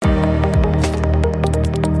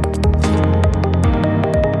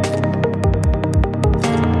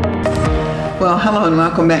hello, and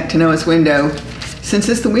welcome back to Noah's Window. Since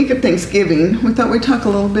it's the week of Thanksgiving, we thought we'd talk a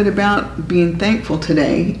little bit about being thankful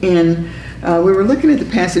today. And we were looking at the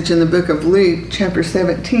passage in the book of Luke, chapter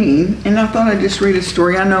 17, and I thought I'd just read a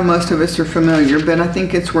story. I know most of us are familiar, but I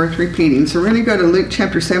think it's worth repeating. So we're going to go to Luke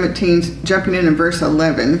chapter 17, jumping in verse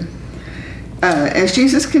 11. As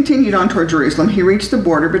Jesus continued on toward Jerusalem, he reached the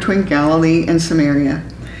border between Galilee and Samaria.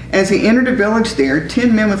 As he entered a village there,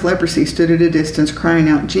 10 men with leprosy stood at a distance, crying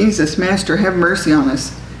out, "Jesus, Master, have mercy on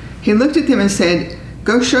us." He looked at them and said,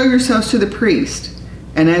 "Go show yourselves to the priest."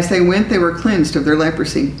 And as they went, they were cleansed of their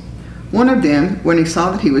leprosy. One of them, when he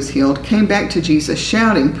saw that he was healed, came back to Jesus,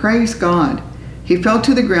 shouting, "Praise God." He fell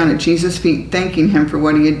to the ground at Jesus' feet, thanking him for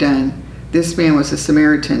what he had done. This man was a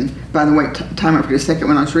Samaritan. By the way, time out for a second.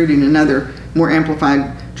 When I was reading another, more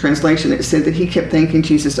amplified translation, it said that he kept thanking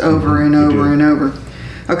Jesus over and over and over.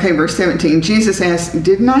 Okay, verse 17. Jesus asked,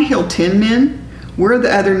 "Didn't I heal 10 men? Where are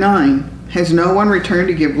the other 9? Has no one returned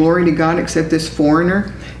to give glory to God except this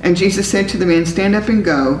foreigner?" And Jesus said to the man, "Stand up and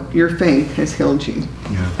go. Your faith has healed you."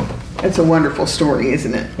 Yeah. That's a wonderful story,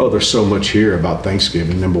 isn't it? Oh, there's so much here about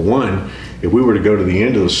Thanksgiving. Number one, if we were to go to the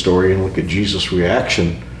end of the story and look at Jesus'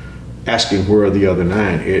 reaction, asking where are the other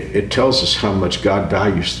 9, it tells us how much God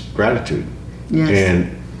values gratitude. Yes. And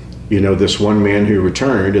you know, this one man who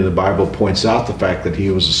returned, and the Bible points out the fact that he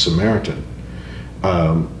was a Samaritan.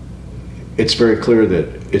 It's very clear that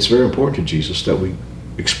it's very important to Jesus that we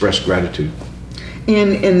express gratitude.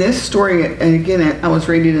 In this story, and again, I was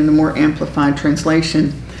reading in the more amplified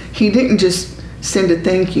translation, he didn't just send a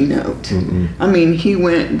thank you note. Mm-mm. I mean, he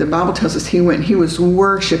went, the Bible tells us he was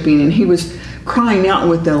worshiping, and he was crying out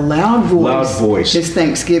with a loud voice his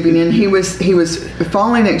thanksgiving, and he was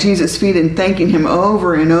falling at Jesus' feet and thanking him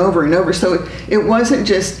over and over and over. So it wasn't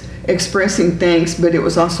just expressing thanks, but it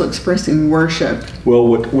was also expressing worship. Well,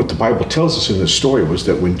 what the Bible tells us in this story was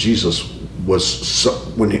that when Jesus was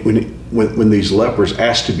when these lepers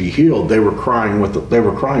asked to be healed, they were crying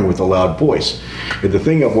with a loud voice. And the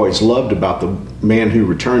thing I've always loved about the man who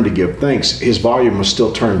returned to give thanks, his volume was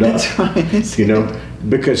still turned up. That's right. You know,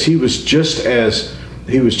 because he was just as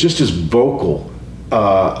vocal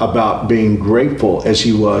about being grateful as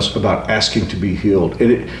he was about asking to be healed.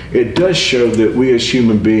 And it does show that we as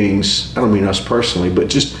human beings, I don't mean us personally, but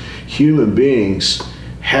just human beings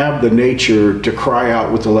have the nature to cry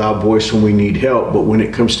out with a loud voice when we need help, but when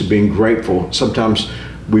it comes to being grateful, sometimes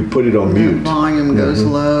we put it on mute. The volume goes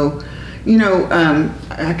low. You know,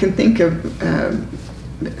 I can think of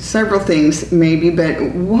several things maybe, but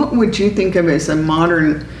what would you think of as a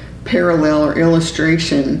modern parallel or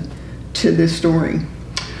illustration to this story?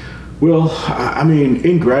 Well, I mean,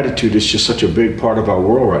 ingratitude is just such a big part of our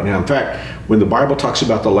world right now. In fact, when the Bible talks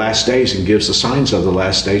about the last days and gives the signs of the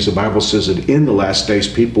last days, the Bible says that in the last days,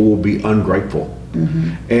 people will be ungrateful. Mm-hmm.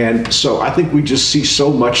 And so I think we just see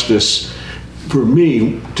so much this. For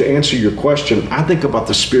me, to answer your question, I think about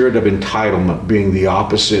the spirit of entitlement being the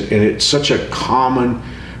opposite, and it's such a common,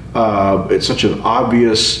 it's such an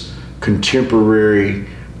obvious contemporary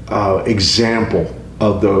example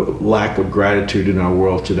of the lack of gratitude in our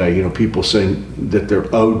world today. You know, people saying that they're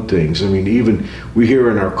owed things. I mean, even we hear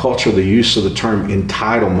in our culture the use of the term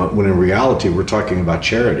entitlement, when in reality we're talking about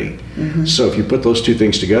charity. Mm-hmm. So if you put those two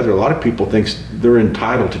things together, a lot of people think they're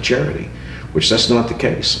entitled to charity, which that's not the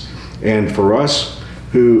case. And for us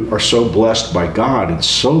who are so blessed by God in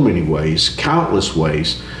so many ways, countless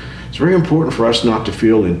ways, it's very important for us not to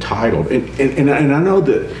feel entitled. And I know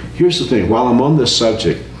that, here's the thing, while I'm on this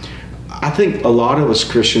subject, I think a lot of us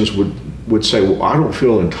Christians would say, well, I don't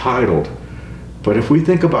feel entitled. But if we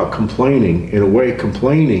think about complaining, in a way,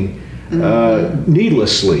 complaining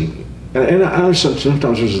needlessly, and I understand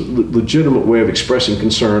sometimes there's a legitimate way of expressing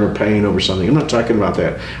concern or pain over something. I'm not talking about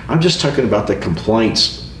that. I'm just talking about the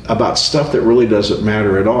complaints about stuff that really doesn't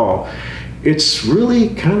matter at all. It's really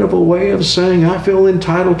kind of a way of saying I feel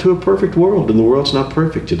entitled to a perfect world, and the world's not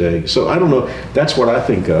perfect today. So I don't know. That's what I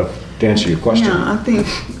think of, to answer your question. Yeah, I think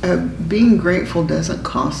being grateful doesn't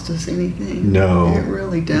cost us anything. No. It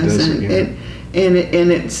really doesn't. Yeah.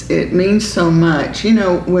 It means so much. You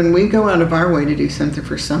know, when we go out of our way to do something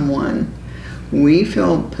for someone, we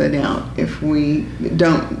feel put out if we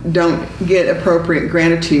don't get appropriate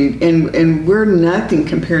gratitude, and we're nothing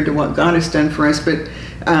compared to what God has done for us. But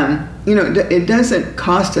you know, it doesn't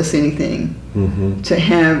cost us anything to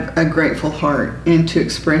have a grateful heart and to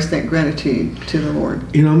express that gratitude to the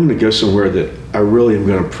Lord. You know, I'm going to go somewhere that I really am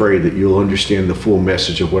going to pray that you'll understand the full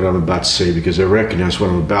message of what I'm about to say, because I recognize what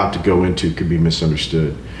I'm about to go into could be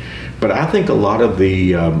misunderstood. But I think a lot of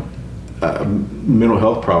the mental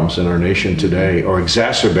health problems in our nation today are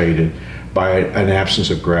exacerbated by an absence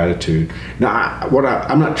of gratitude. Now,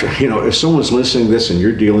 I'm not, if someone's listening to this and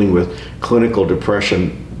you're dealing with clinical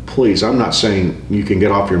depression, please, I'm not saying you can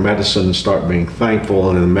get off your medicine and start being thankful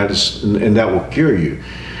and that will cure you.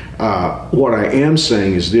 What I am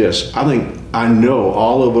saying is this: I know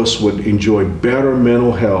all of us would enjoy better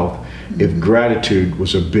mental health if gratitude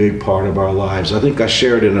was a big part of our lives. I think I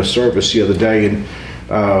shared in a service the other day, and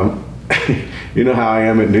you know how I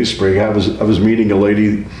am at New Spring. I was meeting a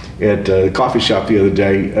lady at a coffee shop the other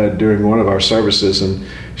day during one of our services, and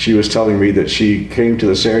she was telling me that she came to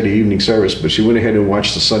the Saturday evening service, but she went ahead and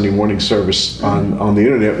watched the Sunday morning service on the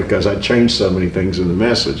internet because I changed so many things in the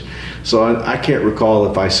message. So I can't recall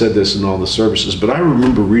if I said this in all the services, but I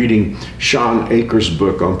remember reading Sean Akers'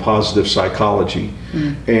 book on positive psychology,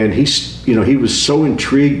 and he was so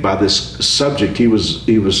intrigued by this subject. He was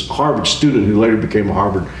a Harvard student who later became a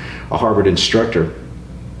Harvard instructor,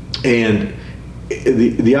 and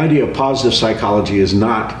the idea of positive psychology is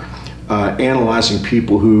not analyzing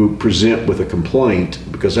people who present with a complaint,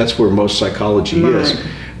 because that's where most psychology is.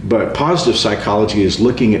 But positive psychology is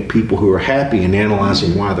looking at people who are happy and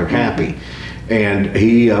analyzing why they're happy. And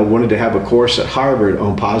he wanted to have a course at Harvard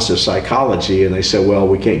on positive psychology, and they said, well,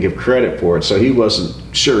 we can't give credit for it. So he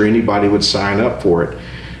wasn't sure anybody would sign up for it.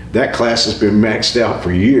 That class has been maxed out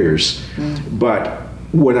for years. But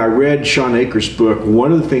when I read Sean Akers' book,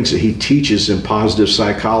 one of the things that he teaches in positive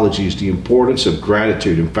psychology is the importance of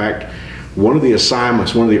gratitude. In fact, one of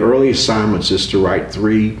the early assignments is to write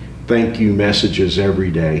 3 thank you messages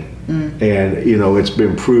every day. And it's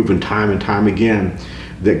been proven time and time again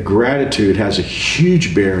that gratitude has a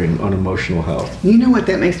huge bearing on emotional health. You know what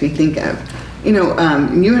that makes me think of?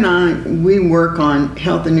 You and I, we work on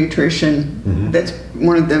health and nutrition. That's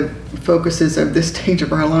one of the focuses of this stage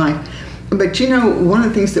of our life. But one of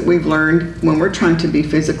the things that we've learned when we're trying to be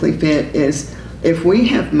physically fit is if we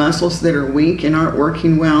have muscles that are weak and aren't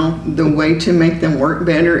working well, the way to make them work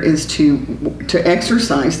better is to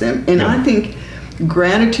exercise them. And I think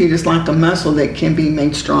gratitude is like a muscle that can be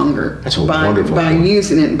made stronger. That's a wonderful by point.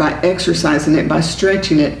 using it, by exercising it, by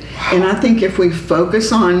stretching it. Wow. And I think if we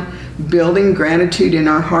focus on building gratitude in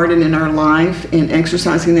our heart and in our life and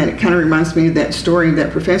exercising that, it kind of reminds me of that story of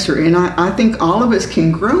that professor. And I think all of us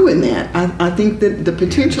can grow in that. I think that the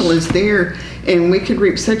potential is there, and we could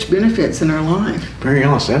reap such benefits in our life. Mary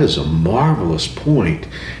Alice, that is a marvelous point.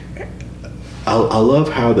 I love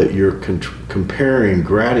how that you're comparing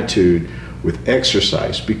gratitude with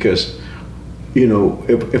exercise, because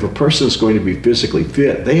if a person is going to be physically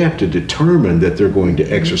fit, they have to determine that they're going to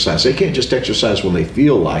exercise. They can't just exercise when they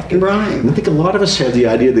feel like it. Right. And I think a lot of us have the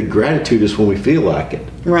idea that gratitude is when we feel like it.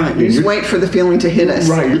 Right. You just wait for the feeling to hit us.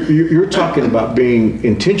 Right. You're talking about being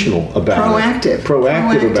intentional about it.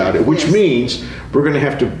 Proactive about it, which means we're going to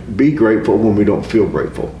have to be grateful when we don't feel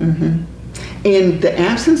grateful. In the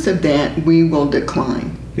absence of that, we will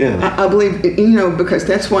decline. Yeah. I believe, because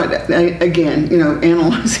that's what, again,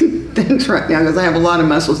 analyzing things right now, because I have a lot of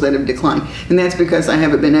muscles that have declined, and that's because I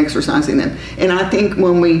haven't been exercising them. And I think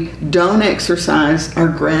when we don't exercise our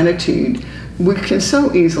gratitude, we can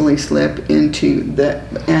so easily slip into the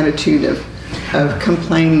attitude of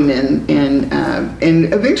complaining,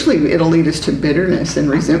 and eventually it'll lead us to bitterness and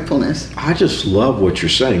resentfulness. I just love what you're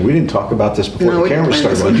saying. We didn't talk about this before the camera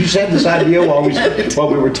started. You just had this idea while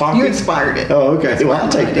we were talking. You inspired it. Oh, okay. Well, I'll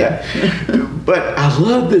take that. But I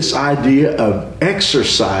love this idea of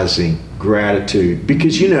exercising gratitude,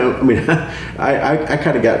 because I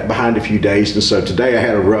kind of got behind a few days, and so today I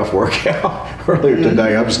had a rough workout. Earlier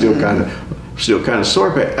today, I'm still kind of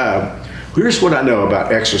sore. But here's what I know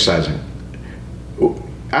about exercising.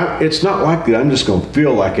 It's not like that I'm just going to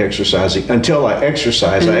feel like exercising until I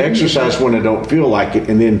exercise. I exercise when I don't feel like it,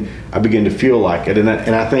 and then I begin to feel like it. And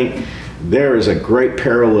I think there is a great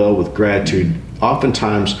parallel with gratitude.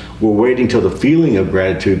 Oftentimes, we're waiting till the feeling of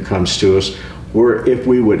gratitude comes to us, where if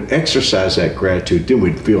we would exercise that gratitude, then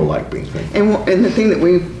we'd feel like being thankful. And the thing that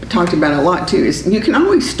we've talked about a lot, too, is you can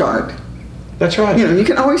always start. That's right. You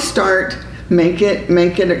can always start, make it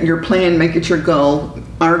your plan, make it your goal,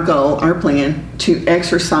 our plan, to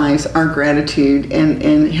exercise our gratitude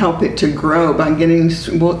and help it to grow by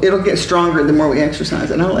it'll get stronger the more we exercise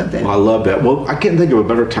it. I love that. Well, I love that. Well, I can't think of a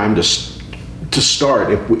better time to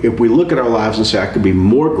start. If we look at our lives and say, I could be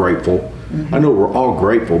more grateful. I know we're all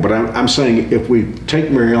grateful, but I'm saying if we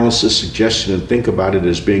take Mary Alice's suggestion and think about it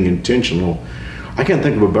as being intentional, I can't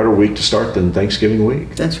think of a better week to start than Thanksgiving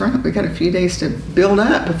week. That's right. We got a few days to build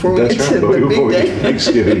up before we get to the big day.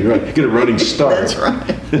 Thanksgiving, right? Get a running start. That's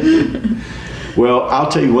right. Well, I'll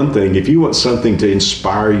tell you one thing. If you want something to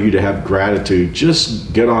inspire you to have gratitude,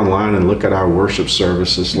 just get online and look at our worship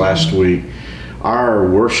services last week. our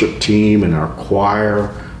worship team and our choir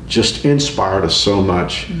just inspired us so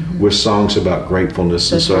much with songs about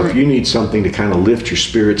gratefulness. And so if you need something to kind of lift your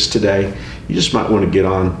spirits today, you just might want to get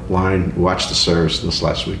online and watch the service this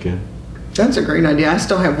last weekend. That's a great idea. I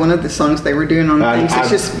still have one of the songs they were doing on things. It's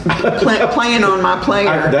just playing on my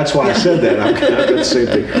player. That's why I said that. I've done the same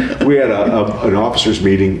thing. We had an officers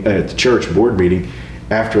meeting at the church, board meeting,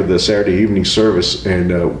 after the Saturday evening service,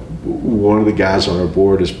 and one of the guys on our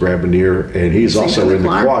board is Brad Benier, and he's also in the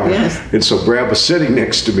choir. Yes. And so Brad was sitting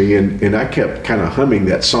next to me, and I kept kind of humming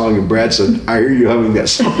that song, and Brad said, "I hear you humming that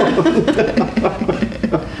song."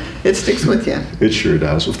 It sticks with you. It sure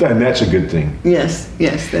does. And that's a good thing. Yes,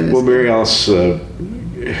 that is. Well, Mary Alice,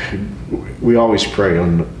 we always pray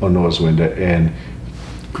on Noah's Window, and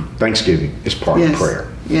Thanksgiving is part of prayer.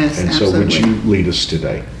 Yes, and absolutely. So would you lead us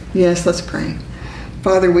today? Yes, let's pray.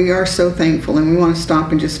 Father, we are so thankful, and we want to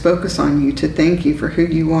stop and just focus on you to thank you for who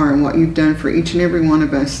you are and what you've done for each and every one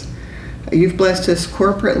of us. You've blessed us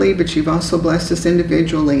corporately, but you've also blessed us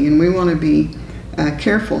individually, and we want to be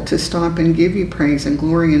careful to stop and give you praise and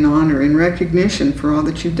glory and honor and recognition for all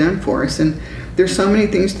that you've done for us. And there's so many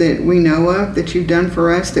things that we know of that you've done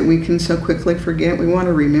for us that we can so quickly forget. We want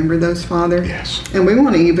to remember those, Father. Yes. And we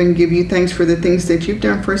want to even give you thanks for the things that you've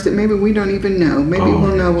done for us that maybe we don't even know. Maybe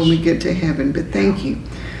we'll know when we get to heaven. But thank you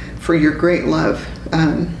for your great love,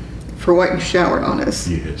 for what you showered on us.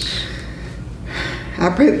 Yes. I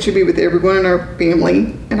pray that you be with everyone in our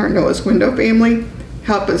family and our Noah's Window family.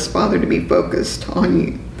 Help us, Father, to be focused on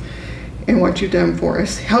you and what you've done for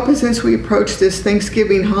us. Help us as we approach this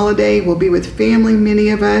Thanksgiving holiday. We'll be with family, many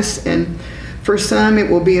of us, and for some it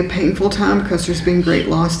will be a painful time because there's been great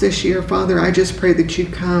loss this year. Father, I just pray that you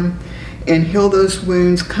come and heal those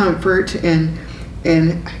wounds, comfort, and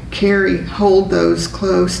hold those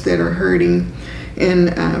close that are hurting.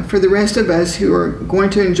 And for the rest of us who are going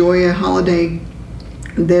to enjoy a holiday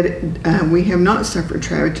that we have not suffered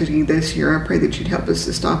tragedy this year, I pray that you'd help us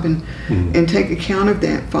to stop and take account of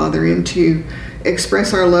that, Father, and to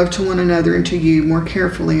express our love to one another and to you more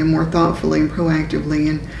carefully and more thoughtfully and proactively.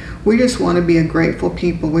 And we just want to be a grateful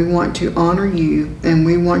people. We want to honor you, and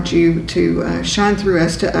we want you to shine through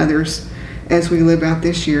us to others as we live out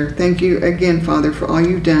this year. Thank you again, Father, for all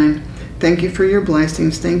you've done. Thank you for your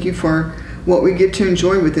blessings. Thank you for what we get to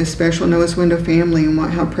enjoy with this special Noah's Window family and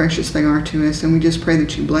how precious they are to us. And we just pray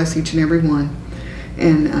that you bless each and every one.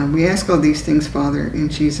 And we ask all these things, Father, in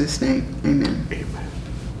Jesus' name. Amen. Amen.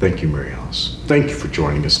 Thank you, Mary Alice. Thank you for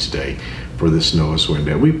joining us today for this Noah's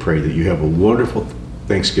Window. We pray that you have a wonderful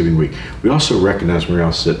Thanksgiving week. We also recognize, Mary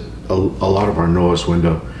Alice, that a lot of our Noah's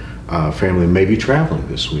Window family may be traveling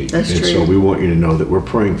this week. That's true. So we want you to know that we're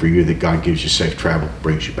praying for you, that God gives you safe travel,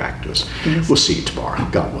 brings you back to us. Yes. We'll see you tomorrow,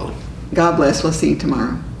 God willing. God bless. We'll see you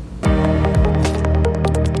tomorrow.